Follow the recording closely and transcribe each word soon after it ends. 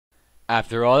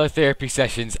After all the therapy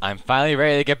sessions, I'm finally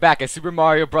ready to get back at Super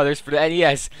Mario Brothers for the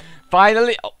NES.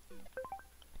 Finally! Oh,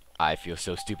 I feel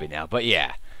so stupid now, but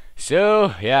yeah.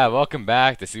 So, yeah, welcome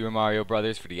back to Super Mario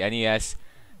Brothers for the NES.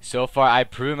 So far,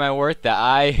 I've proven my worth that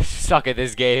I suck at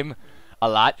this game a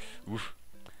lot. Oof.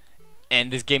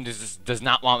 And this game does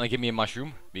not want to give me a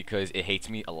mushroom because it hates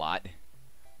me a lot.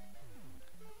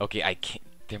 Okay, I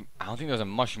can't. I don't think there's a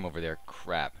mushroom over there.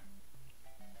 Crap.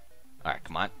 Alright,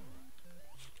 come on.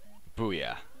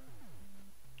 Booyah.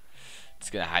 It's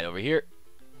gonna hide over here.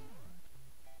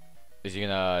 Is he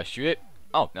gonna shoot it?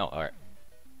 Oh, no, alright.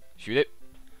 Shoot it?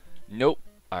 Nope.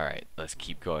 Alright, let's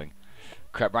keep going.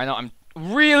 Crap, Rhino, I'm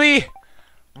really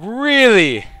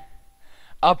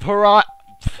a piranha.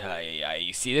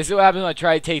 You see, this is what happens when I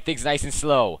try to take things nice and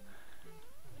slow.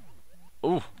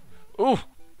 Ooh. Ooh.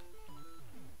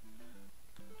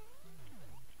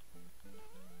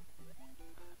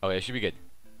 Okay, it should be good.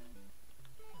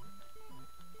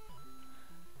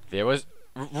 There was...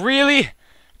 Really?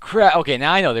 Crap. Okay,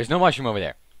 now I know. There's no mushroom over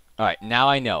there. Alright, now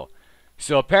I know.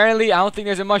 So apparently, I don't think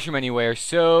there's a mushroom anywhere.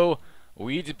 So,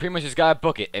 we pretty much just gotta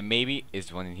book it. And maybe...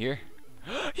 Is one in here?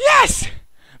 Yes!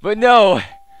 But no!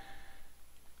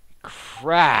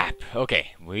 Crap.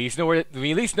 Okay, we at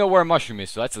least know where a mushroom is.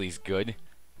 So that's at least good.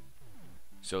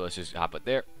 So let's just hop up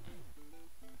there.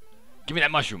 Give me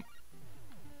that mushroom.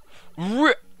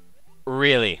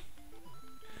 Really?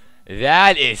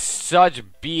 That is such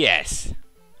BS.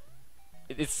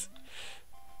 It's...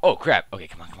 Oh, crap. Okay,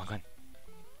 come on, come on, come on.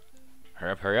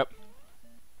 Hurry up, hurry up.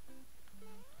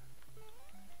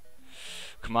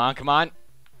 Come on, come on.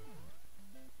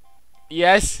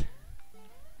 Yes.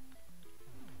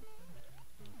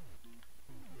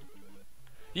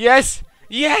 Yes!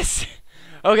 Yes!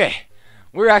 Okay,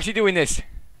 we're actually doing this.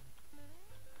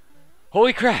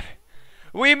 Holy crap.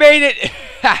 We made it!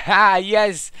 Haha,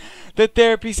 yes! The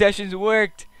therapy sessions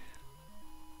worked!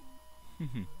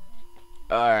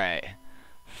 Alright.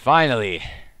 Finally.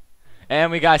 And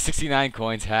we got 69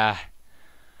 coins, ha.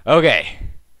 Okay.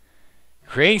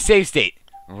 Creating save state.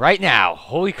 Right now.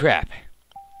 Holy crap.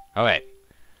 Alright.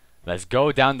 Let's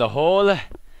go down the hole.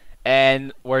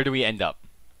 And where do we end up?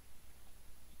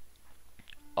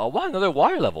 Oh, wow, another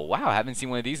water level. Wow, I haven't seen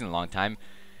one of these in a long time.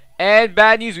 And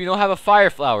bad news, we don't have a fire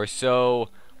flower, so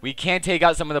we can't take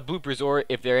out some of the bloopers or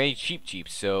if there are any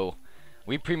cheeps. So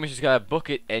we pretty much just gotta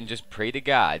book it and just pray to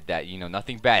God that, you know,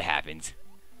 nothing bad happens.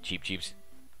 Cheeps.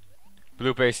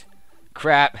 Bloopers.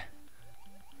 Crap.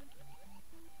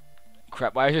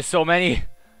 Crap, why are there so many?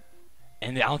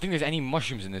 And I don't think there's any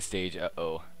mushrooms in this stage.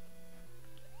 Uh-oh.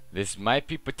 This might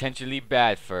be potentially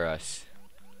bad for us.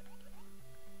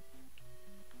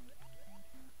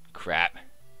 Crap.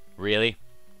 Really?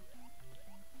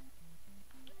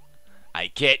 I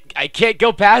can't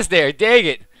go past there. Dang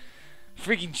it.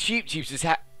 Freaking cheeps just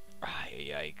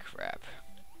ay, crap.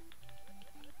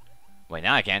 Wait,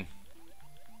 now I can.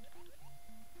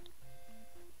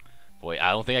 Boy,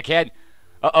 I don't think I can.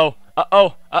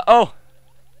 Uh-oh.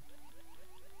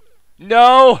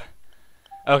 No!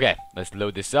 Okay, let's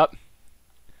load this up.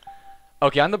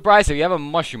 Okay, on the bright side, we have a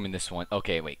mushroom in this one.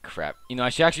 Okay, wait, crap. You know, I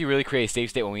should actually really create a save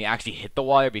state when we actually hit the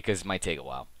water because it might take a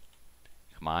while.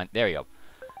 Come on, there we go.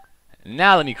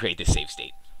 Now let me create this save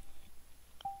state.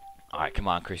 Alright, come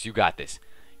on, Chris, you got this.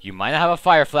 You might not have a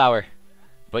fire flower,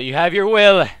 but you have your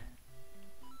will.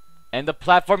 And the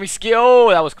platforming skill.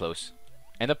 Oh, that was close.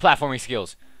 And the platforming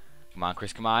skills. Come on,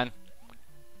 Chris, come on.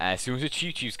 As soon as the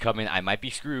cheeps come in, I might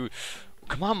be screwed.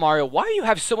 Come on, Mario, why do you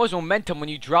have so much momentum when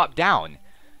you drop down?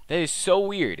 That is so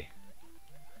weird.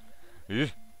 Come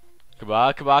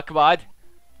on. Come on.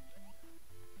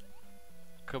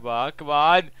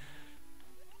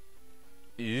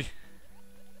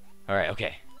 Alright,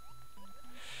 okay.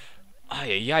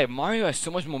 Yeah, Mario has so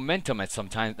much momentum at some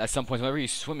points whenever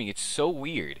he's swimming. It's so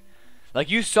weird. Like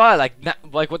you saw it,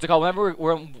 like what's it called? Whenever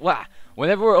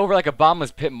we're over like a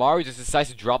bottomless pit, Mario just decides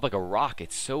to drop like a rock.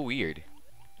 It's so weird.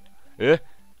 Like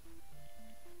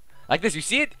this, you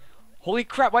see it? Holy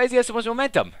crap! Why does he have so much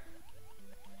momentum?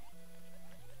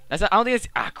 I don't think it's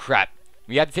crap.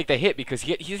 We had to take the hit because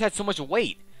he just had so much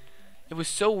weight. It was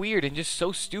so weird and just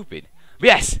so stupid.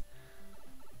 Yes.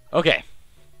 Okay.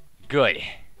 Good.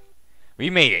 We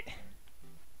made it.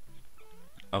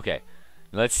 Okay.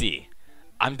 Let's see.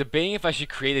 I'm debating if I should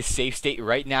create a save state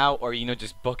right now or, you know,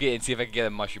 just book it and see if I can get a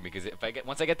mushroom because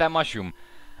once I get that mushroom,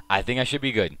 I think I should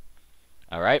be good.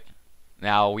 All right.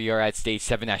 Now we are at stage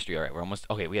 7 Astria. All right. We're almost.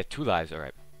 Okay. We have 2 lives. All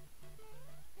right.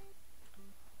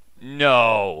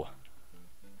 No.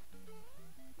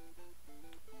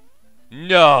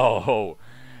 No.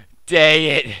 Dang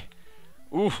it.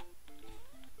 Oof.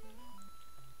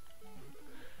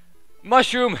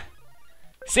 Mushroom!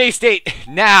 Save state!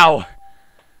 Now!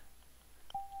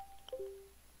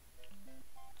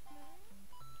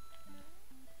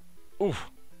 Oof.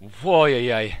 Whoa,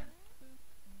 yeah, yeah.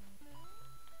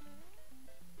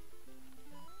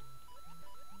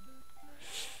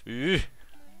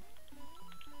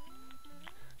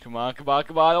 Come on, come on,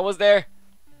 come on. Almost there.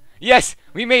 Yes!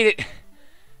 We made it!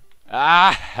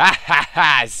 Ah, ha, ha,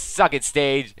 ha! Suck it,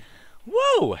 stage.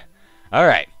 Woo!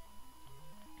 Alright.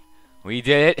 We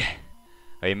did it.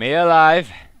 We made it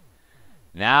alive.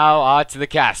 Now, on to the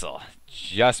castle.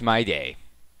 Just my day.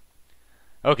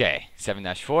 Okay,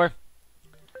 7-4.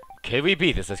 Can we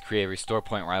beat this? Let's create a restore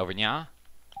point right over now.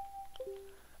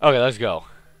 Okay, let's go.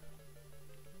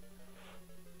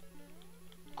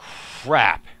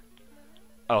 Crap.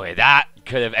 Okay, that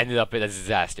could have ended up in a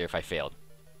disaster if I failed.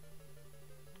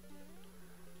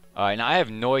 Alright, now I have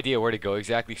no idea where to go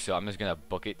exactly, so I'm just gonna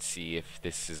book it, see if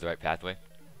this is the right pathway.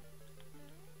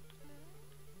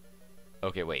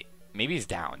 Okay, wait. Maybe it's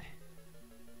down.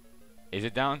 Is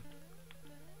it down?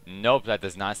 Nope, that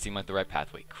does not seem like the right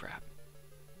pathway. Crap.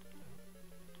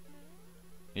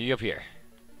 Maybe up here.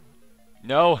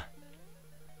 No.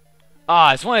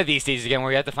 Ah, it's one of these stages again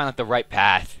where you have to find like the right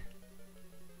path.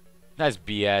 That's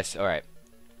BS. Alright.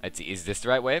 Let's see. Is this the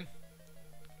right way?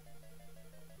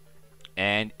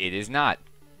 And it is not.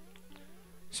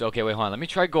 So, okay, wait, hold on. Let me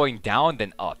try going down,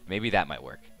 then up. Maybe that might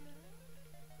work.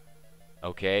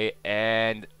 Okay,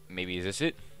 and maybe is this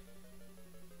it?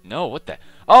 No, what the?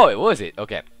 Oh, it was it.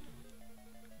 Okay.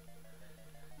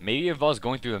 Maybe it involves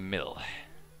going through the middle.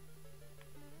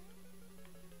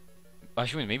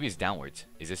 Actually, maybe it's downwards.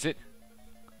 Is this it?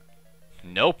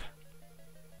 Nope.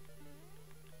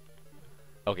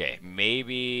 Okay,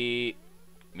 maybe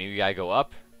we gotta go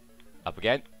up. Up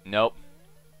again? Nope.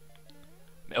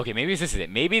 Okay, maybe this is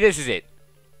it. Maybe this is it.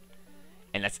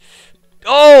 And that's...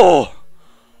 Oh!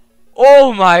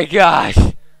 Oh my gosh!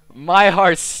 My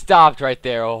heart stopped right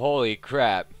there. Oh, holy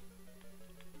crap.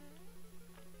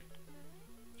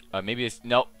 Maybe it's...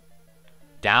 Nope.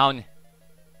 Down.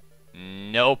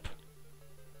 Nope.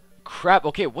 Crap.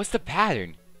 Okay, what's the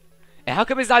pattern? And how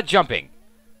come it's not jumping?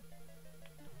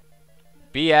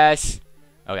 BS.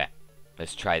 Okay.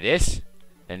 Let's try this.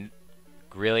 And...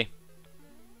 Really?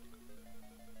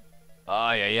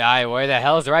 Oh, yeah. Where the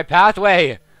hell is the right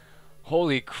pathway?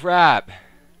 Holy crap.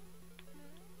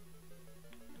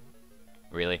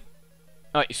 Really?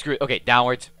 Oh, screw it. Okay,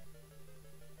 downwards.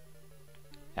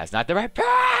 That's not the right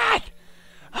path!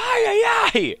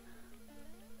 Ay!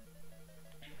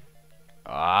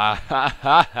 Ah, ha,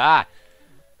 ha, ha.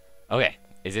 Okay,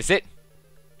 is this it?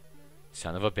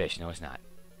 Son of a bitch. No, it's not.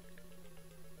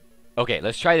 Okay,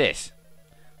 let's try this.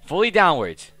 Fully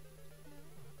downwards.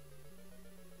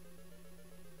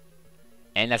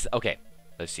 And that's... Okay,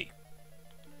 let's see.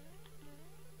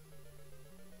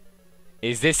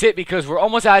 Is this it? Because we're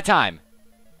almost out of time.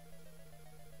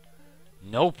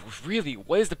 Nope, really?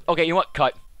 What is the... Okay, you know what?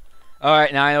 Cut.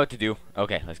 Alright, now I know what to do.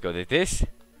 Okay, let's go to this.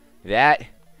 That.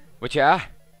 Which,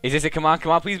 is this it? Come on,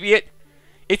 please be it.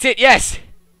 It's it, yes!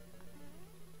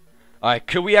 Alright,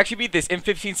 could we actually beat this in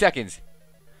 15 seconds?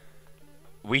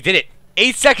 We did it.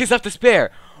 8 seconds left to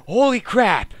spare. Holy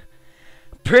crap.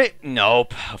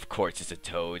 Nope. Of course it's a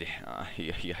toad.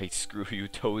 I screw you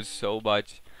toads so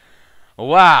much.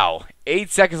 Wow. 8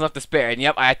 seconds left to spare. And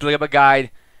yep, I have to look up a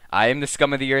guide. I am the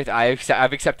scum of the earth. I've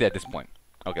accepted at this point.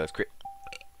 Okay,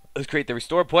 let's create the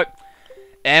restore point.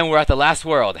 And we're at the last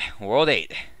world. World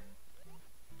 8.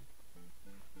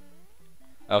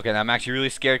 Okay, now I'm actually really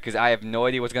scared because I have no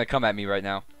idea what's going to come at me right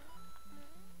now.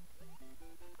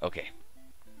 Okay.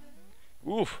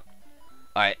 Oof.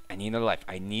 Alright, I need another life.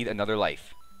 I need another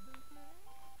life.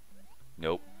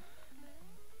 Nope.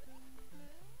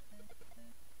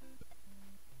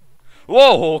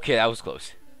 Whoa, okay, that was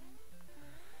close.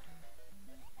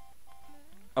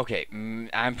 Okay,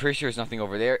 I'm pretty sure there's nothing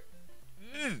over there.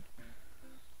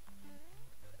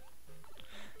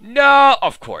 No,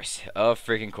 of course. Of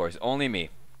freaking course. Only me.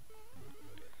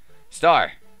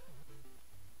 Star.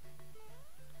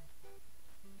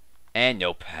 And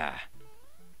nope.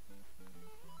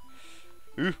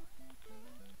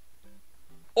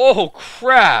 Oh,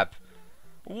 crap.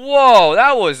 Whoa,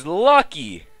 that was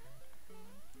lucky.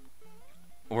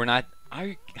 We're not...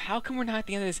 How come we're not at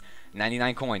the end of this?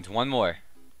 99 coins. One more.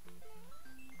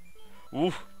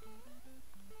 Oof.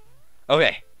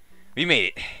 Okay. We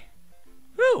made it.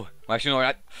 Woo. Well, actually, no, we're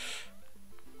not.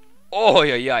 Oh,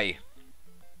 yeah.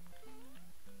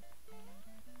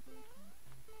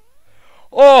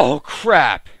 Oh,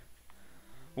 crap.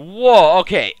 Whoa,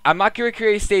 okay. I'm not going to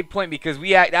create a save point because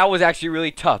that was actually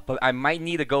really tough. But I might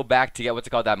need to go back to get what's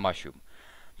called that mushroom.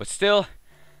 But still,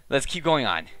 let's keep going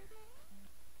on.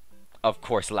 Of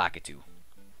course, Lakitu.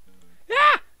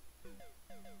 Ah!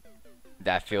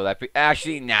 That failed.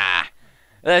 Actually, nah.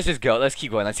 Let's just go. Let's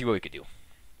keep going. Let's see what we could do.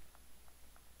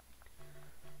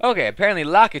 Okay, apparently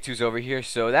Lakitu's over here,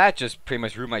 so that just pretty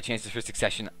much ruined my chances for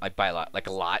succession, like by a lot, like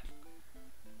a lot.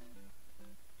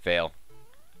 Fail.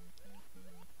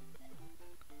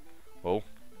 Oh.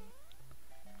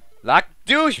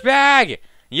 Douchebag!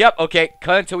 Yep, okay,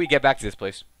 cut until we get back to this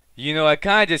place. You know, I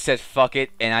kind of just said fuck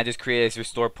it, and I just created this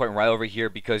restore point right over here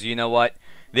because you know what?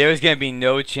 There was going to be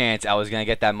no chance I was going to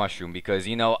get that mushroom because,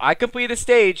 you know, I completed the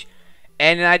stage,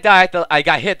 and then I died, I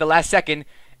got hit the last second,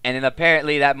 and then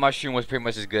apparently that mushroom was pretty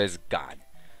much as good as gone.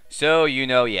 So, you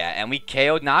know, yeah, and we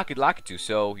KO'd Lakitu,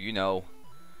 so, you know,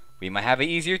 we might have an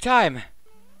easier time.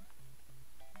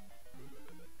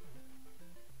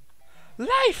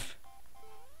 Life!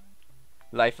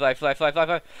 Life, life, life, life, life,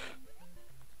 life.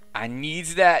 I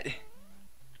needs that.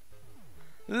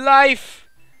 Life!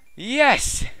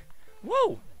 Yes!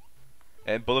 Whoa!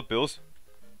 And bullet bills.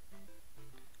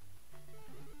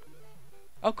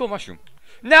 Oh, cool mushroom.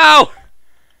 No!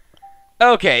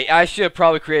 Okay, I should have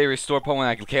probably created a restore point when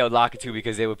I could KO Lakitu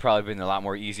because it would probably have been a lot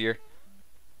more easier.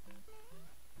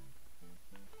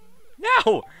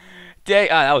 No! Dang,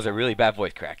 that was a really bad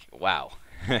voice crack. Wow.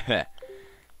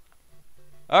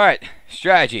 Alright,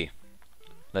 strategy.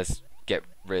 Let's get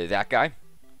rid of that guy.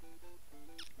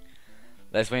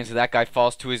 Let's wait until that guy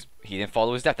falls to his... He didn't fall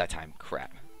to his death that time.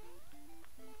 Crap.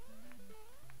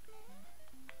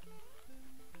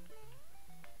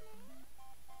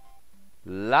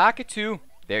 Lakitu.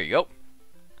 There you go.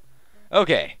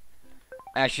 Okay.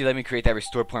 Actually, let me create that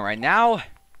restore point right now.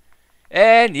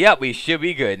 And, yep, we should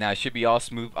be good. Now, it should be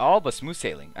all but smooth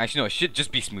sailing. Actually, no, it should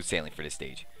just be smooth sailing for this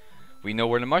stage. We know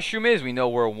where the mushroom is. We know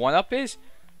where 1-up is.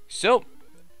 So,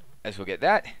 let's go get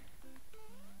that.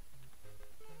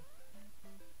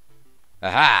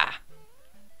 Aha!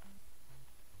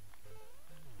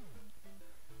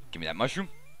 Give me that mushroom.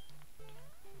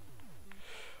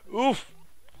 Oof!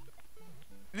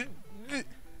 Give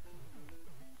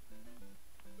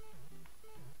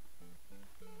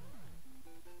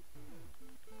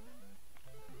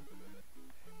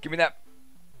me that.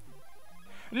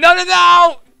 No, no,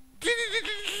 no!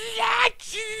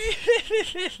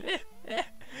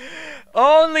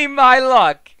 Only my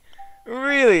luck.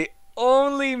 Really,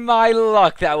 only my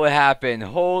luck that would happen.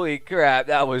 Holy crap,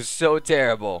 that was so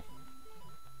terrible.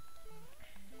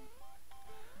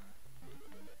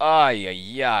 Ay,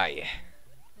 ay, ay.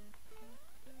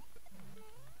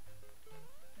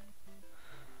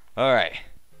 Alright.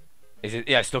 Is it?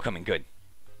 Yeah, it's still coming. Good.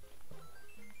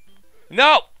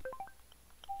 No!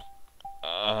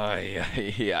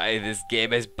 Yeah, this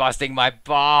game is busting my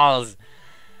balls.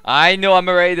 I know I'm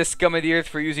already the scum of the earth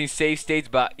for using save states,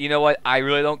 but you know what? I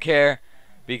really don't care.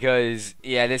 Because,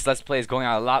 yeah, this Let's Play is going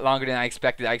on a lot longer than I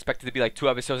expected. I expected it to be like 2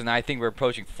 episodes, and I think we're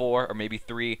approaching 4 or maybe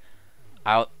 3.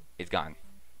 Out. It's gone.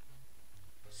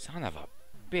 Son of a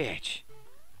bitch.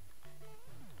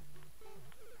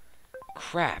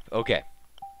 Crap. Okay.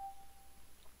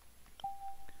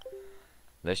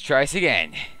 Let's try this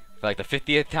again. For like the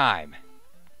 50th time.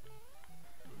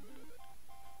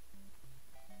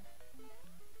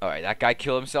 Alright, that guy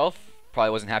killed himself. Probably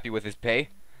wasn't happy with his pay.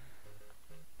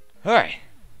 Alright.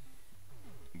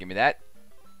 Give me that.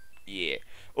 Yeah.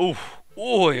 Oof.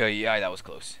 Oh, yeah, that was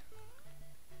close.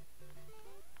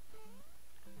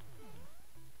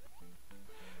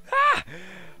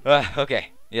 Ah! Okay.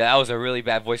 Yeah, that was a really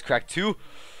bad voice crack too.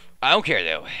 I don't care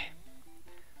though.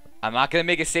 I'm not going to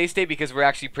make a save state because we're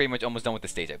actually pretty much almost done with the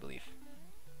stage, I believe.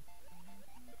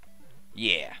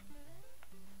 Yeah.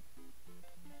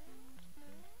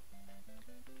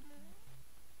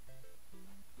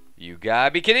 You gotta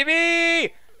be kidding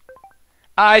me!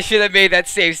 I should have made that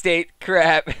save state.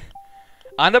 Crap.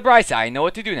 On the bright side, I know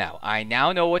what to do now. I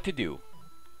now know what to do.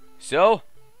 So,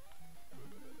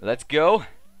 let's go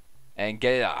and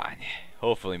get it on.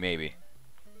 Hopefully, maybe.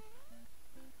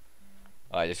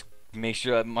 Alright, just make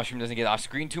sure that mushroom doesn't get off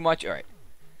screen too much. Alright.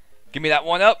 Give me that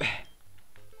 1-up.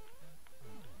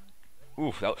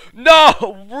 Oof.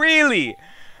 No! Really?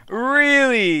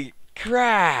 Really?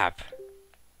 Crap.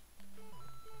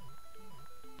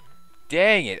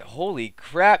 Dang it. Holy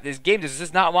crap. This game does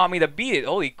just not want me to beat it.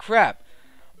 Holy crap.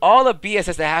 All the BS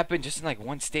has to happen just in like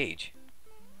one stage.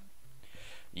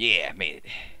 Yeah, made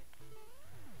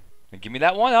it. Give me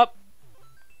that 1-up.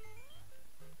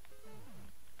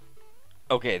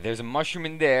 Okay, there's a mushroom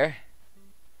in there.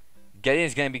 Getting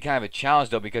is going to be kind of a challenge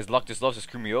though because luck just loves to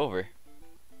screw me over.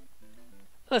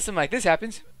 Unless something like this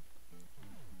happens.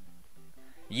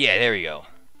 Yeah, there we go.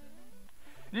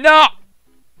 No!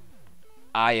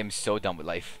 I am so done with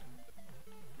life.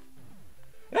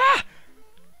 Ah!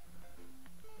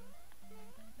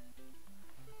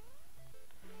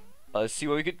 Let's see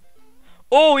what we could...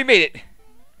 Oh, we made it!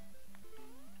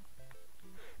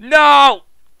 No!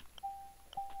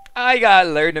 I gotta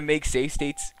learn to make save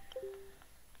states.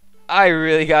 I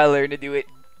really gotta learn to do it.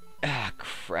 Ah,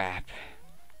 crap.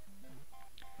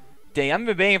 Dang, I'm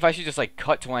debating if I should just, like,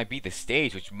 cut to when I beat the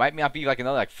stage, which might not be, like,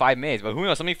 another, like, 5 minutes. But who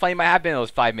knows, something funny might happen in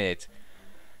those 5 minutes.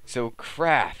 So,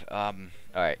 crap.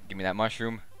 Alright, give me that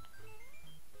mushroom.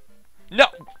 No!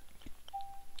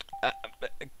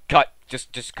 Cut.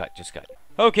 Just cut.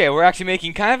 Okay, we're actually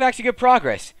making kind of actually good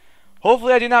progress.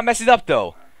 Hopefully I do not mess it up,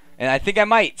 though. And I think I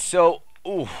might, so...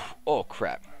 Ooh. Oh,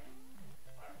 crap.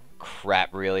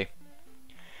 Crap, really?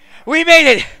 We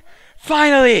made it!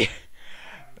 Finally!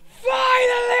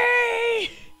 Finally!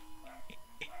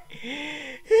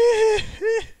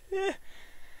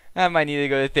 I might need to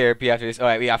go to therapy after this.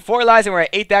 Alright, we got 4 lives and we're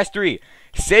at 8-3.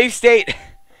 Save state!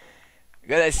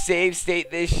 Gotta save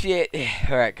state this shit.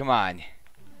 Alright, come on.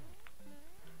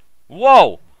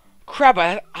 Whoa!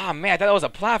 Crap, oh man, I thought that was a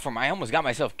platform. I almost got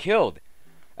myself killed.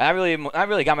 I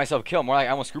really got myself killed. More like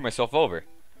I almost screwed myself over.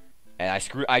 And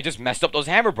I just messed up those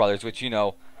Hammer Brothers, which, you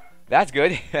know, that's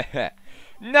good.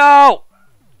 No!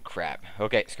 Crap.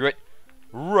 Okay, screw it.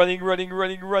 Running.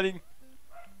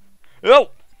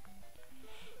 Oh!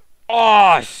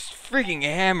 Oh, freaking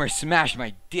hammer smashed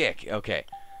my dick. Okay.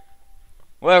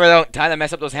 Whatever, though. Time to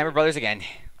mess up those Hammer Brothers again.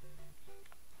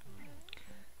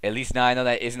 At least now I know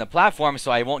that isn't a platform,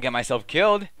 so I won't get myself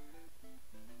killed.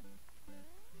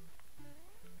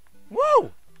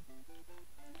 Woo!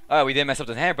 Alright, we didn't mess up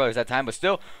those Hammer Brothers that time, but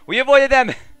still, we avoided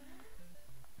them.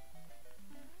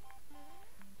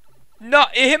 No,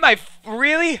 it hit my...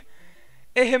 Really?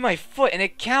 It hit my foot, and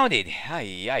it counted.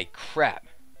 Ay, crap.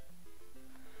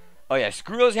 Oh, yeah,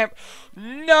 screw those Hammer...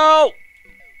 No!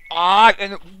 Ah,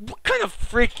 and what kind of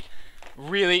freak...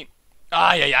 Really?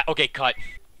 Ah, yeah, okay, cut.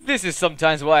 This is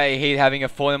sometimes why I hate having a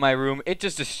phone in my room. It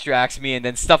just distracts me, and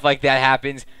then stuff like that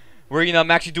happens. Where, you know,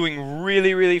 I'm actually doing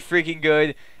really freaking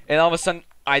good. And all of a sudden,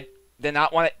 I did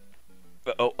not want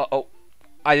to... Uh-oh.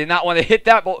 I did not want to hit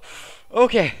that ball.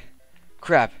 Okay.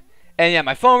 Crap. And yeah,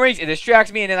 my phone rings, it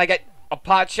distracts me, and then I get a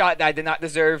pot shot that I did not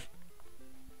deserve.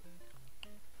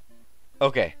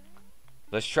 Okay.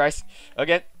 Let's try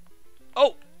again.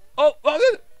 Oh! I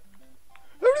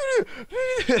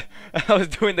was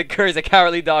doing the Curse of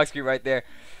Cowardly Dog scream right there.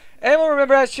 Anyone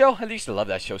remember that show? I used to love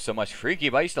that show so much. Freaky,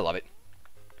 but I used to love it.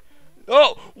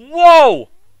 Oh! Whoa!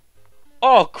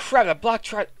 Oh, crap. That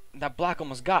block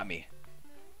almost got me.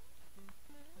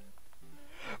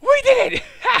 We did it!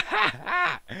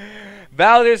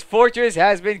 Bowser's fortress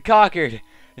has been conquered.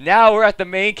 Now we're at the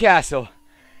main castle.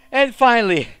 And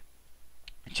finally,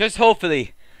 just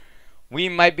hopefully, we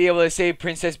might be able to save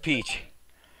Princess Peach.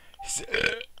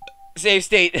 Save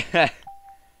state.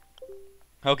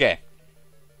 Okay.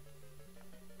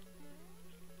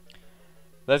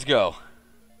 Let's go.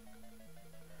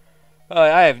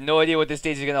 I have no idea what this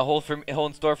stage is gonna hold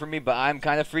in store for me, but I'm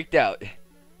kind of freaked out.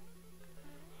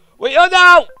 Wait! Oh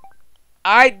no!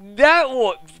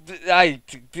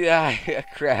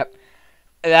 Crap.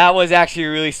 That was actually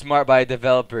really smart by the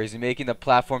developers, making the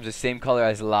platforms the same color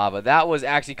as lava. That was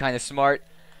actually kind of smart,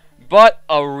 but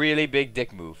a really big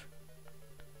dick move.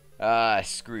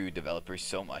 Screw you developers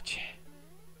so much.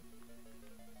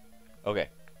 Okay.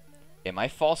 It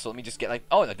might fall, so let me just get like...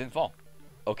 Oh, that didn't fall.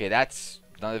 Okay, that's...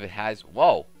 None of it has...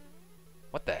 Whoa.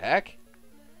 What the heck?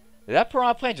 Did that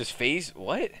piranha plant just phase?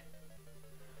 What?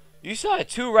 You saw it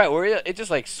too, right? Where it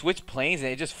just like switched planes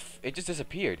and it just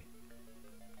disappeared.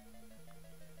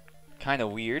 Kind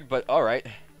of weird, but alright.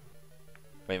 Wait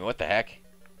a minute, what the heck?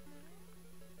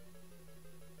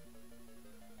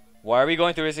 Why are we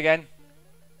going through this again?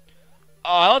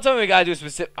 Oh, don't tell me we gotta do a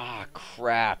specific... Ah,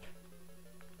 crap.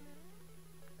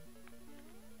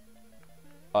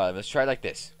 Alright, let's try it like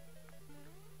this.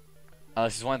 Oh,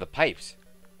 this is one of the pipes.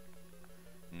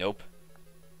 Nope.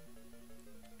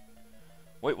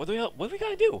 Wait, what do we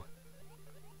gotta do?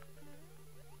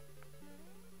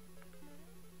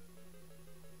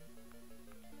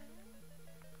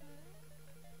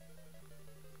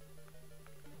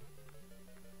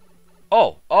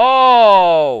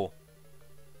 Oh,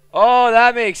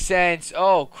 that makes sense.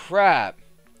 Oh, crap.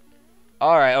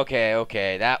 Alright,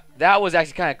 okay. That was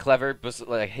actually kind of clever, but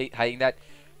like hiding that.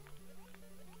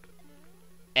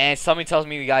 And something tells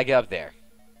me we gotta get up there.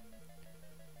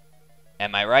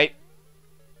 Am I right?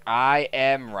 I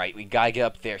am right. We gotta get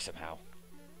up there somehow.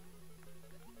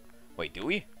 Wait, do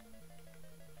we?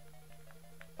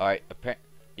 Alright,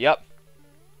 yep.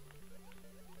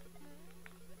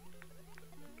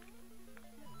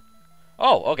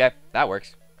 Oh, okay. That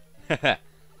works. There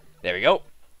we go.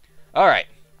 Alright.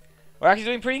 We're actually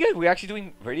doing pretty good. We're actually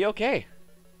doing pretty okay.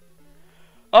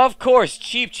 Of course,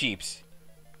 Cheep Cheeps.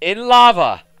 In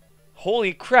lava.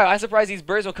 Holy crap. I'm surprised these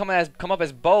birds will come up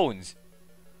as bones.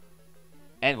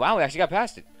 And wow, we actually got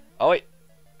past it. Oh, wait.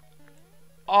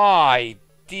 Ay,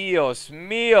 Dios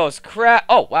míos. Crap.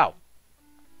 Oh, wow.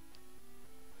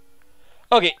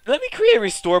 Okay, let me create a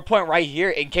restore point right here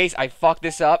in case I fuck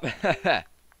this up.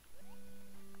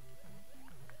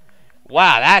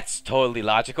 Wow, that's totally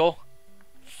logical.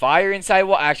 Fire inside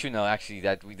water. Actually, no. Actually,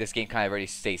 this game kind of already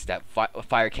states that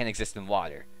fire can exist in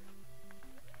water.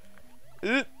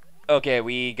 Okay,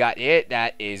 we got it.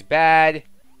 That is bad.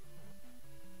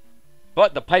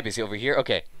 But the pipe is over here.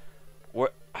 Okay.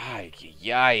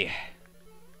 Ay.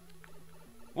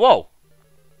 Whoa.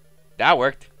 That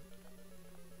worked.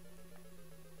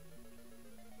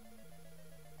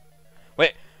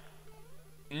 Wait.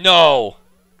 No.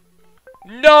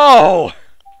 No.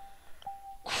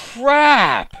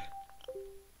 Crap.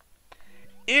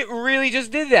 It really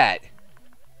just did that.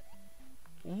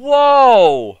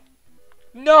 Whoa.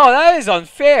 No, that is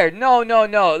unfair. No.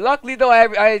 Luckily though, I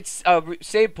had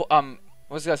save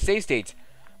save states.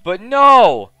 But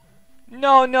no.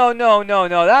 No.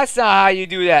 That's not how you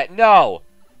do that. No.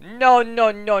 No.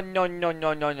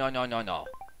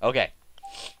 Okay.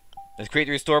 Let's create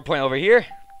the restore point over here.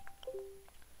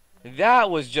 That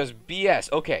was just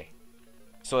BS. Okay.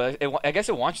 So I guess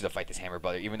it wants you to fight this hammer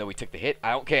brother, even though we took the hit.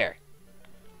 I don't care.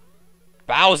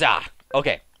 Bowser.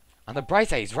 Okay. On the bright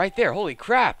side, he's right there. Holy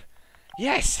crap.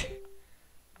 Yes.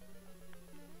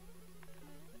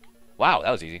 Wow,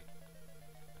 that was easy.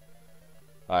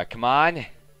 Alright, come on.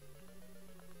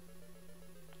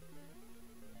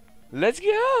 Let's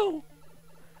go.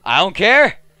 I don't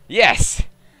care. Yes.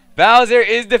 Bowser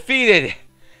is defeated.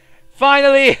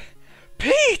 Finally.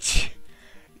 Peach.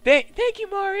 Thank you,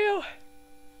 Mario.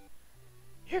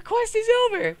 Your quest is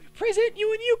over. We present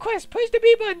you a new quest. Push the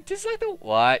B button to select the...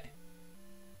 What?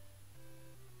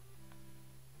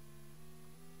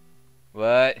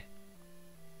 What?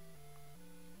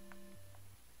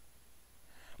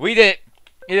 We did it.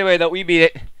 Either way, though, we beat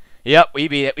it. Yep, we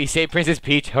beat it. We saved Princess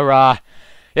Peach. Hurrah.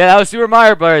 Yeah, that was Super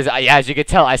Mario Bros. Yeah, as you can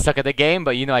tell, I suck at the game,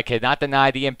 but you know I cannot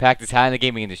deny the impact it's had in the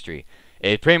gaming industry.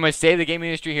 It pretty much saved the gaming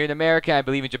industry here in America, I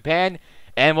believe in Japan,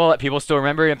 and will let people still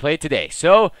remember it and play it today.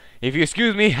 So, if you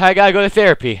excuse me, I gotta go to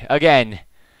therapy again.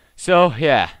 So,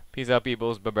 yeah. Peace out,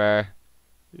 peoples. Bye-bye.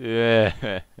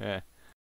 Yeah.